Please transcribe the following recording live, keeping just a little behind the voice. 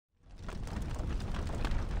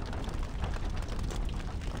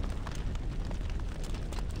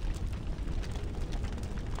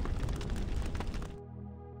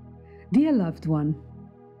Dear loved one,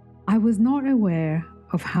 I was not aware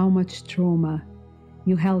of how much trauma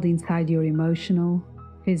you held inside your emotional,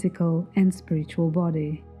 physical, and spiritual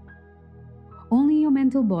body. Only your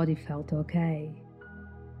mental body felt okay.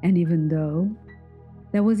 And even though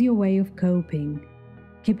that was your way of coping,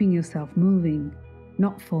 keeping yourself moving,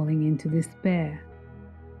 not falling into despair.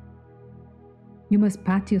 You must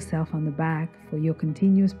pat yourself on the back for your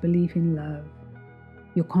continuous belief in love,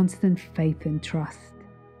 your constant faith and trust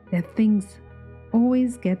that things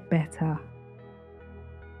always get better.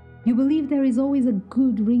 You believe there is always a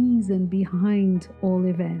good reason behind all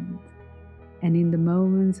events, and in the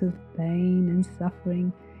moments of pain and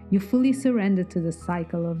suffering, you fully surrender to the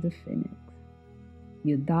cycle of the phoenix.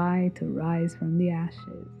 You die to rise from the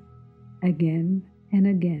ashes, again and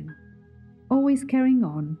again, always carrying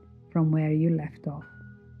on from where you left off.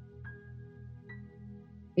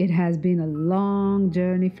 It has been a long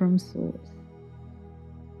journey from source.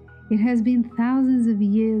 It has been thousands of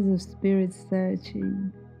years of spirit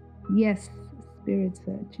searching. Yes, spirit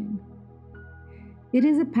searching. It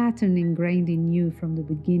is a pattern ingrained in you from the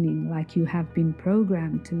beginning, like you have been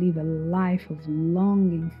programmed to live a life of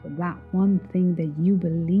longing for that one thing that you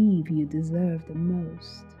believe you deserve the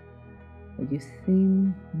most, but you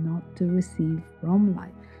seem not to receive from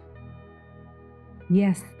life.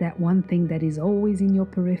 Yes, that one thing that is always in your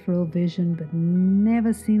peripheral vision but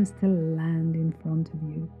never seems to land in front of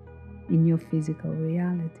you in your physical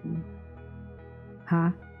reality.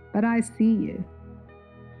 But I see you.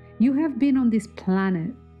 You have been on this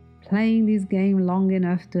planet playing this game long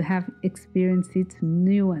enough to have experienced its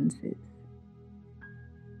nuances.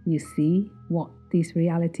 You see what this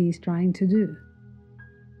reality is trying to do.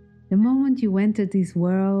 The moment you enter this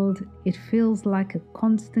world, it feels like a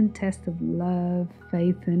constant test of love,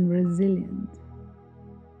 faith, and resilience.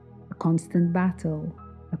 A constant battle,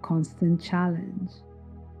 a constant challenge,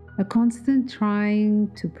 a constant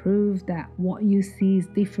trying to prove that what you see is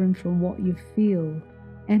different from what you feel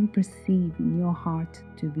and perceive in your heart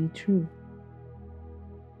to be true.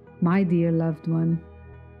 My dear loved one,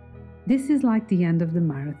 this is like the end of the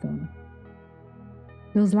marathon.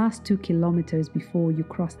 Those last 2 kilometers before you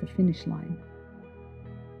cross the finish line.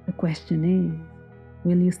 The question is,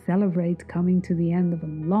 will you celebrate coming to the end of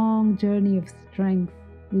a long journey of strength,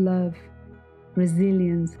 love,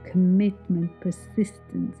 resilience, commitment,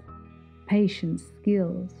 persistence, patience,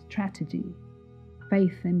 skills, strategy,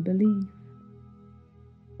 faith, and belief?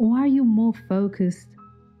 Or are you more focused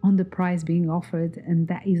on the prize being offered and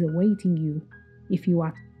that is awaiting you if you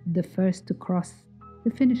are the first to cross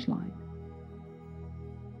the finish line?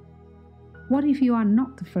 What if you are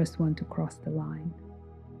not the first one to cross the line?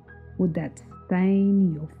 Would that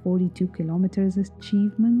stain your 42 kilometers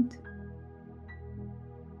achievement?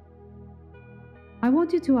 I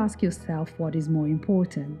want you to ask yourself what is more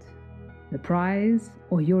important, the prize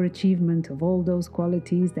or your achievement of all those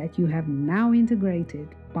qualities that you have now integrated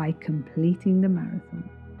by completing the marathon.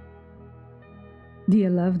 Dear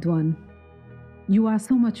loved one, you are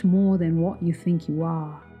so much more than what you think you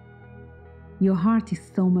are. Your heart is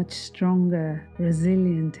so much stronger,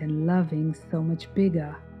 resilient, and loving, so much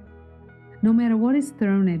bigger. No matter what is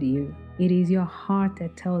thrown at you, it is your heart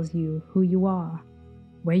that tells you who you are,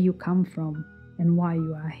 where you come from, and why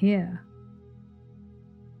you are here.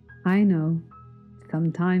 I know,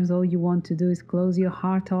 sometimes all you want to do is close your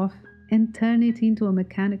heart off and turn it into a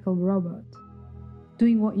mechanical robot,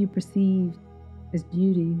 doing what you perceive as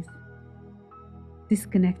duties,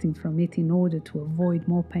 disconnecting from it in order to avoid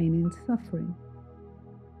more pain and suffering.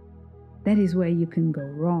 That is where you can go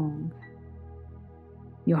wrong.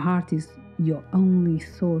 Your heart is your only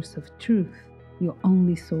source of truth, your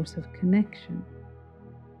only source of connection.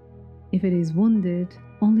 If it is wounded,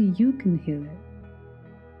 only you can heal it.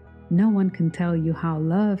 No one can tell you how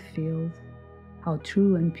love feels, how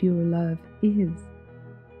true and pure love is.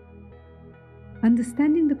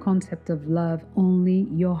 Understanding the concept of love, only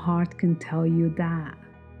your heart can tell you that.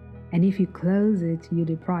 And if you close it, you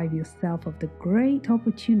deprive yourself of the great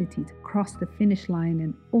opportunity to cross the finish line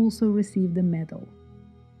and also receive the medal,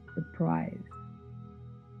 the prize.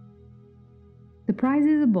 The prize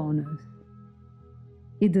is a bonus.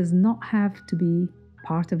 It does not have to be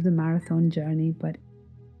part of the marathon journey, but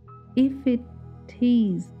if it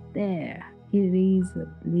is there, it is a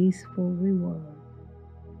blissful reward.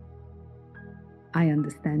 I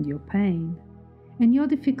understand your pain and your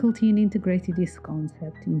difficulty in integrating this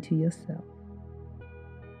concept into yourself.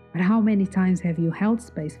 But how many times have you held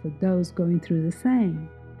space for those going through the same?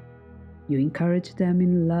 You encourage them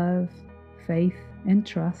in love, faith, and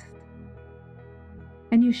trust.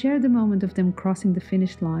 And you share the moment of them crossing the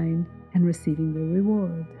finish line and receiving the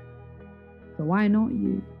reward. So why not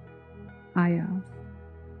you? I ask.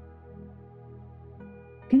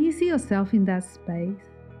 Can you see yourself in that space?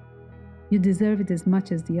 You deserve it as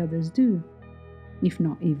much as the others do, if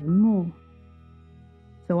not even more.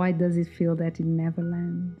 So why does it feel that it never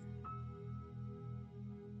lands?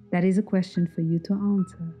 That is a question for you to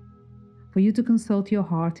answer, for you to consult your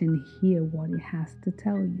heart and hear what it has to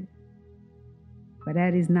tell you. But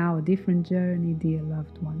that is now a different journey, dear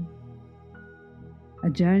loved one. A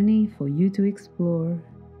journey for you to explore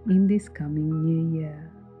in this coming new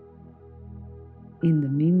year. In the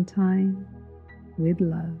meantime, with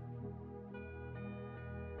love.